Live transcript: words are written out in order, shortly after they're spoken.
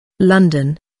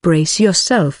London, brace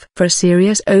yourself for a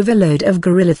serious overload of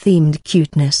gorilla-themed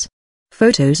cuteness.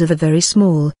 Photos of a very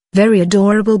small, very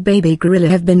adorable baby gorilla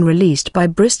have been released by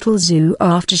Bristol Zoo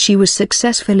after she was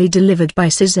successfully delivered by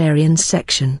cesarean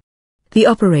section. The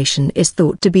operation is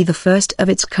thought to be the first of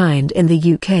its kind in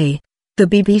the UK, the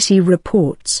BBC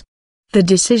reports. The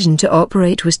decision to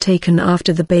operate was taken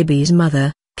after the baby's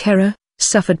mother, Kera,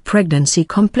 suffered pregnancy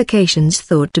complications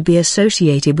thought to be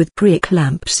associated with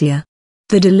pre-eclampsia.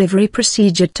 The delivery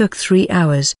procedure took 3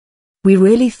 hours. "We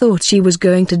really thought she was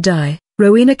going to die,"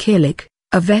 Rowena Killick,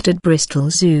 a vet at Bristol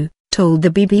Zoo, told the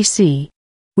BBC.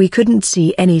 "We couldn't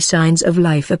see any signs of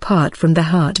life apart from the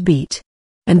heartbeat.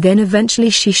 And then eventually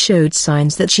she showed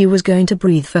signs that she was going to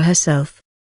breathe for herself.